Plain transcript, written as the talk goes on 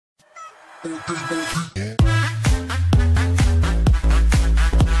What's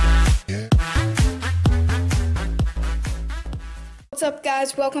up,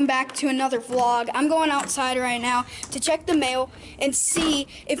 guys? Welcome back to another vlog. I'm going outside right now to check the mail and see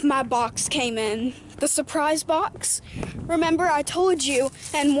if my box came in. The surprise box. Remember, I told you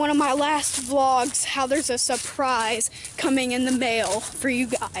in one of my last vlogs how there's a surprise coming in the mail for you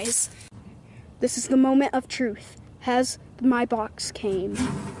guys. This is the moment of truth. Has my box came?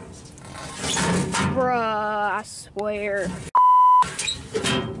 Bruh, I swear.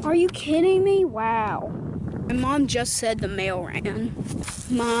 Are you kidding me? Wow. My mom just said the mail ran.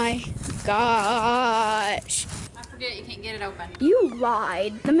 My gosh. I forget you can't get it open. You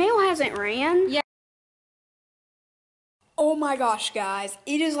lied. The mail hasn't ran? Yeah. Oh my gosh, guys.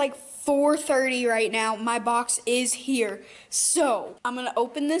 It is like 4:30 right now. My box is here. So, I'm gonna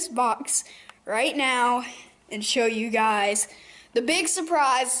open this box right now and show you guys the big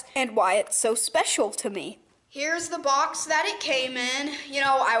surprise and why it's so special to me. Here's the box that it came in. You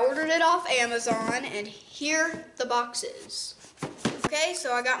know, I ordered it off Amazon, and here the box is. Okay,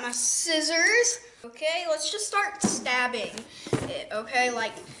 so I got my scissors. Okay, let's just start stabbing it, okay?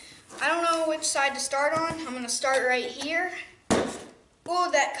 Like, I don't know which side to start on. I'm gonna start right here.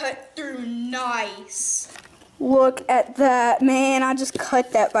 Oh, that cut through nice. Look at that, man, I just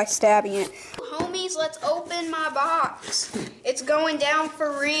cut that by stabbing it. Homies, let's open my box. It's going down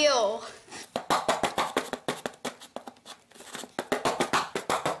for real.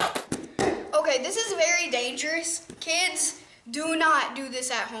 Okay, this is very dangerous. Kids, do not do this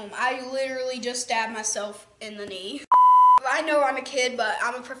at home. I literally just stabbed myself in the knee. I know I'm a kid, but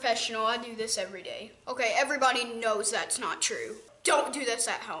I'm a professional. I do this every day. Okay, everybody knows that's not true. Don't do this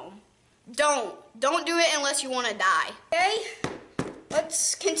at home. Don't do it unless you want to die. Okay,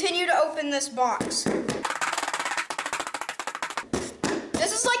 let's continue to open this box.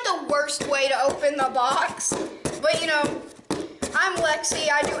 This is like the worst way to open the box, but you know, I'm Lexi,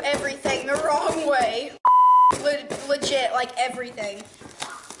 I do everything the wrong way. Legit, like everything.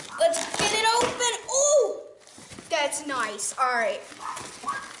 Let's get it open. Ooh, that's nice. All right,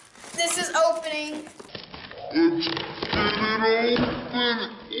 this is opening. Let's get it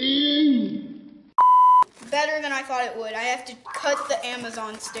open. Better than I thought it would. I have to cut the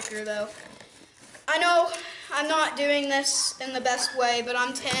Amazon sticker though. I know I'm not doing this in the best way, but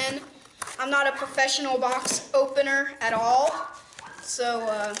I'm 10. I'm not a professional box opener at all. So,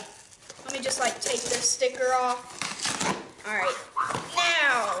 let me just like take this sticker off. All right,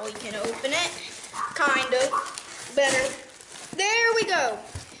 now we can open it. Kind of better. There we go.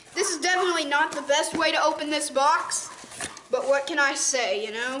 This is definitely not the best way to open this box, but what can I say,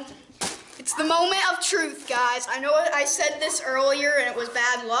 you know? It's the moment of truth, guys. I know I said this earlier and it was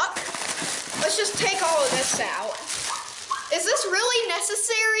bad luck. Let's just take all of this out. Is this really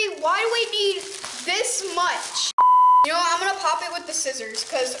necessary? Why do we need this much? You know what, I'm gonna pop it with the scissors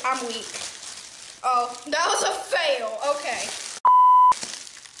because I'm weak. Oh, that was a fail, okay.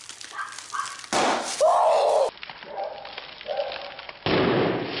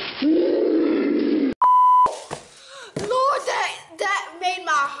 Lord, that made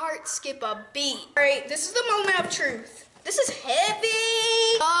my heart skip a beat. All right, this is the moment of truth. This is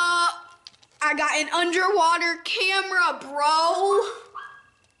heavy. I got an underwater camera, bro.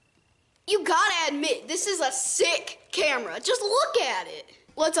 You gotta admit, this is a sick camera. Just look at it.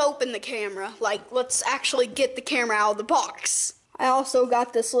 Let's open the camera. Like, let's actually get the camera out of the box. I also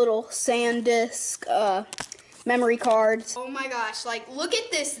got this little SanDisk memory card. Oh my gosh, like, look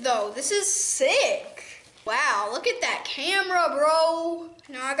at this though. This is sick. Wow, look at that camera, bro.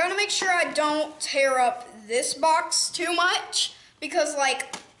 Now, I gotta make sure I don't tear up this box too much because,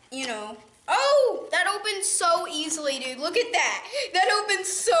 like, you know, oh, that opens so easily, dude. Look at that. That opens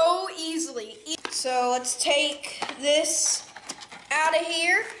so easily. So let's take this out of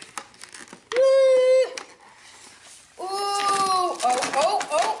here. Woo. Ooh.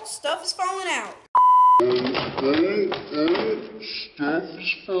 Oh, stuff is falling out. Stuff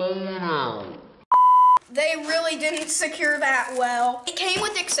is falling out. They really didn't secure that well. It came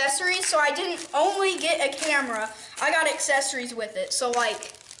with accessories, so I didn't only get a camera. I got accessories with it. So,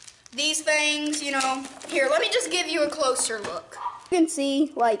 like, these things, you know. Here, let me just give you a closer look. You can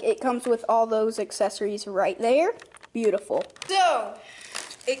see, like, it comes with all those accessories right there. Beautiful. So,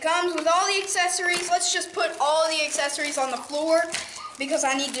 it comes with all the accessories. Let's just put all the accessories on the floor because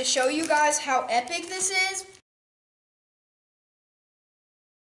I need to show you guys how epic this is.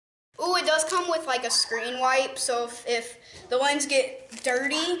 Ooh, it does come with like a screen wipe, so if the lens get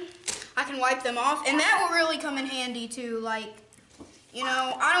dirty, I can wipe them off. And that will really come in handy too, like, You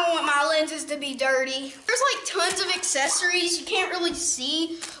know, I don't want my lenses to be dirty. There's like tons of accessories you can't really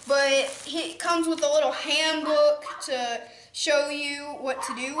see, but it comes with a little handbook to show you what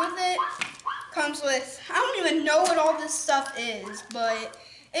to do with it. Comes with, I don't even know what all this stuff is, but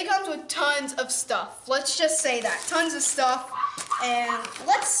it comes with tons of stuff. Let's just say that, tons of stuff. And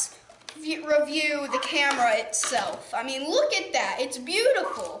let's review the camera itself. I mean, look at that, it's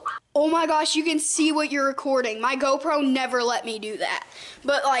beautiful. Oh my gosh, you can see what you're recording. My GoPro never let me do that.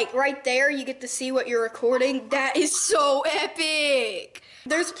 But like right there, you get to see what you're recording. That is so epic.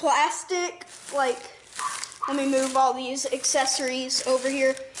 There's plastic, like, let me move all these accessories over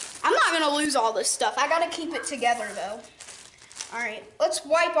here. I'm not gonna lose all this stuff. I gotta keep it together though. All right, let's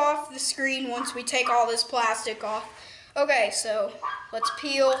wipe off the screen once we take all this plastic off. Okay, so let's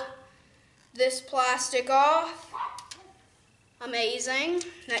peel this plastic off. Amazing.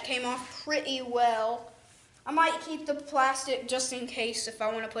 That came off pretty well. I might keep the plastic just in case if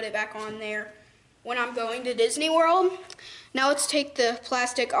I want to put it back on there when I'm going to Disney World. Now let's take the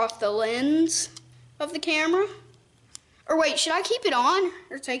plastic off the lens of the camera. Or wait, should I keep it on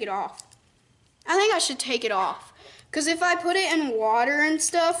or take it off? I think I should take it off. Because if I put it in water and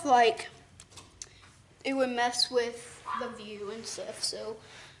stuff, like, it would mess with the view and stuff. So,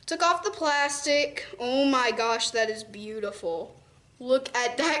 took off the plastic. Oh my gosh, that is beautiful. Look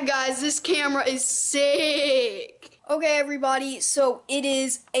at that, guys. This camera is sick. Okay, everybody, so it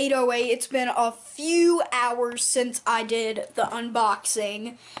is 8:08. It's been a few hours since I did the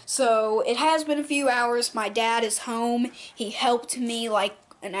unboxing. So, it has been a few hours. My dad is home. He helped me like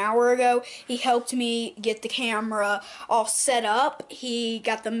an hour ago. He helped me get the camera all set up. He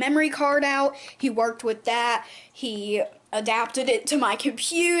got the memory card out. He worked with that. He adapted it to my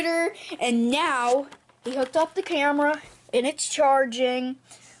computer, and now he hooked up the camera and it's charging.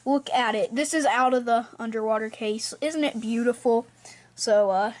 Look at it. This is out of the underwater case. Isn't it beautiful?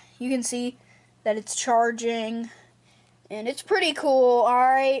 So you can see that it's charging and it's pretty cool.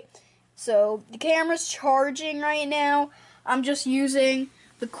 Alright, so the camera's charging right now. I'm just using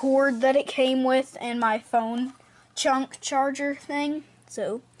the cord that it came with and my phone chunk charger thing.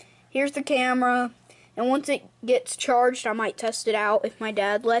 So here's the camera. And once it gets charged, I might test it out if my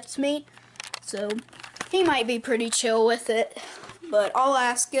dad lets me. So, he might be pretty chill with it. But I'll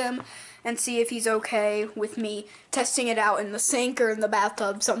ask him and see if he's okay with me testing it out in the sink or in the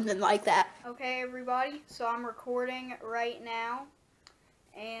bathtub, something like that. Okay, everybody, so I'm recording right now.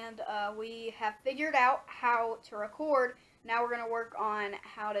 And we have figured out how to record. Now we're going to work on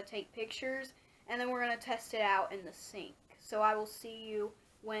how to take pictures. And then we're going to test it out in the sink. So I will see you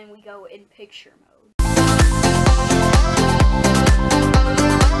when we go in picture mode.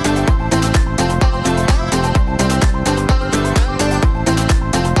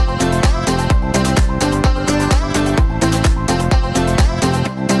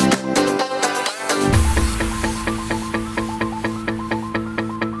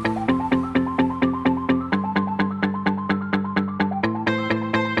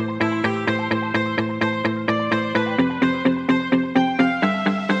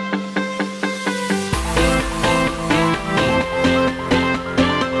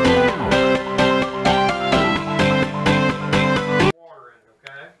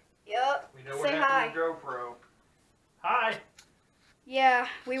 GoPro. Hi. Yeah,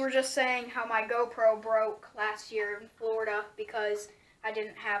 we were just saying how my GoPro broke last year in Florida because I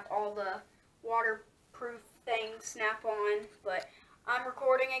didn't have all the waterproof things snap on, but I'm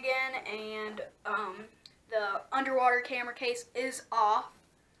recording again and the underwater camera case is off.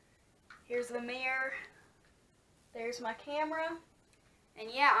 Here's the mirror. There's my camera. And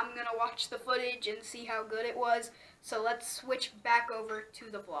yeah, I'm going to watch the footage and see how good it was. So let's switch back over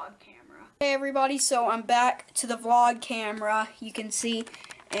to the vlog camera. Hey everybody, so I'm back to the vlog camera, you can see.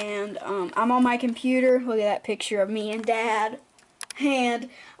 And I'm on my computer. Look at that picture of me and Dad. And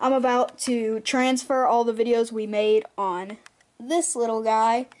I'm about to transfer all the videos we made on this little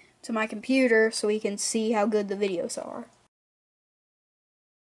guy to my computer so we can see how good the videos are.